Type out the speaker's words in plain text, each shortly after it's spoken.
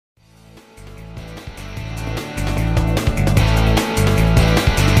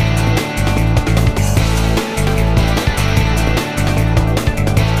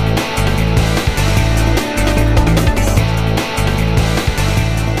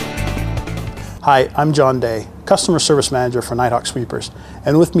Hi, I'm John Day, Customer Service Manager for NiteHawk Sweepers,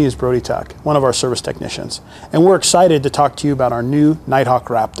 and with me is Tuck, one of our service technicians. And we're excited to talk to you about our new NiteHawk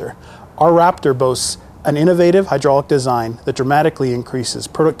Raptor. Our Raptor boasts an innovative hydraulic design that dramatically increases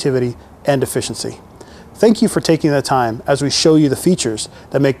productivity and efficiency. Thank you for taking the time as we show you the features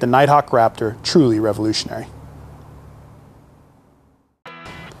that make the NiteHawk Raptor truly revolutionary.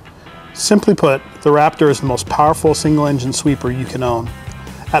 Simply put, the Raptor is the most powerful single-engine sweeper you can own.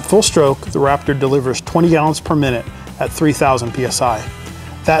 At full stroke, the Raptor delivers 20 gallons per minute at 3,000 psi.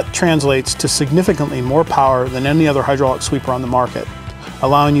 That translates to significantly more power than any other hydraulic sweeper on the market,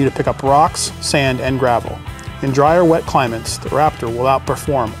 allowing you to pick up rocks, sand, and gravel. In dry or wet climates, the Raptor will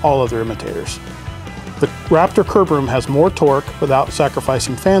outperform all other imitators. The Raptor curb room has more torque without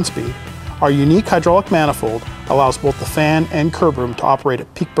sacrificing fan speed. Our unique hydraulic manifold allows both the fan and curb room to operate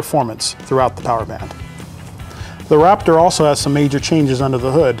at peak performance throughout the power band. The Raptor also has some major changes under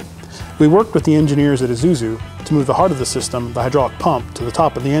the hood. We worked with the engineers at Isuzu to move the heart of the system, the hydraulic pump, to the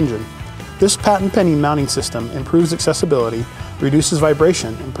top of the engine. This patent-pending mounting system improves accessibility, reduces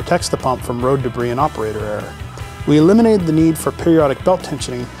vibration, and protects the pump from road debris and operator error. We eliminated the need for periodic belt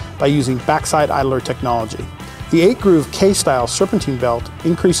tensioning by using backside idler technology. The 8-groove K-style serpentine belt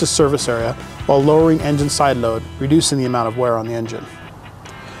increases service area while lowering engine side load, reducing the amount of wear on the engine.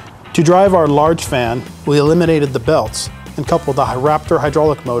 To drive our large fan, we eliminated the belts and coupled the Raptor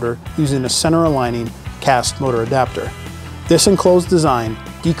hydraulic motor using a center-aligning cast motor adapter. This enclosed design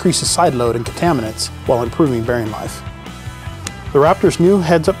decreases side load and contaminants while improving bearing life. The Raptor's new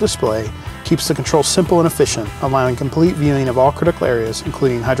heads-up display keeps the control simple and efficient, allowing complete viewing of all critical areas,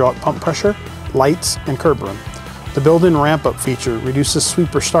 including hydraulic pump pressure, lights, and curb room. The built-in ramp-up feature reduces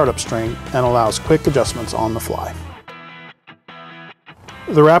sweeper startup strain and allows quick adjustments on the fly.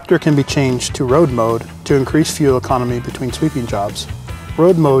 The Raptor can be changed to road mode to increase fuel economy between sweeping jobs.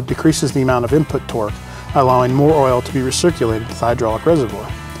 Road mode decreases the amount of input torque, allowing more oil to be recirculated to the hydraulic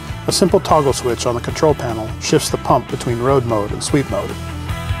reservoir. A simple toggle switch on the control panel shifts the pump between road mode and sweep mode.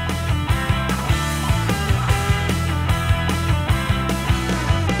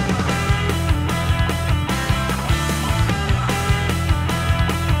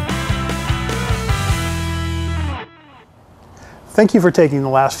 Thank you for taking the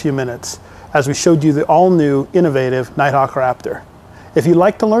last few minutes as we showed you the all-new, innovative NiteHawk Raptor. If you'd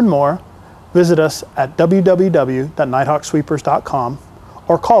like to learn more, visit us at www.nitehawksweepers.com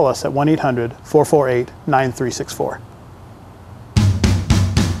or call us at 1-800-448-9364.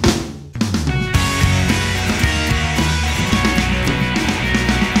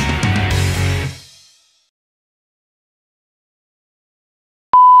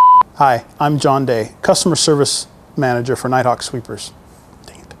 Hi, I'm John Day, Customer Service Manager for NiteHawk Sweepers.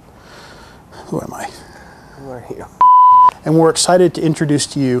 Dang it. Who am I? Who are you? And we're excited to introduce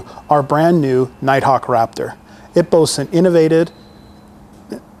to you our brand new NiteHawk Raptor. It boasts an innovative,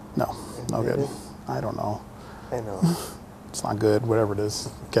 no good. I don't know. I know. It's not good, whatever it is.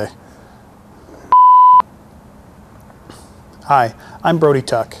 Okay. Hi, I'm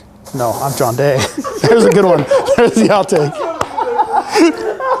Tuck. No, I'm John Day. There's a good one. There's the outtake.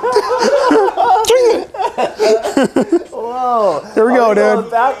 Whoa. Here we go, dude.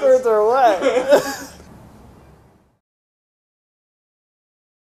 Backwards or what?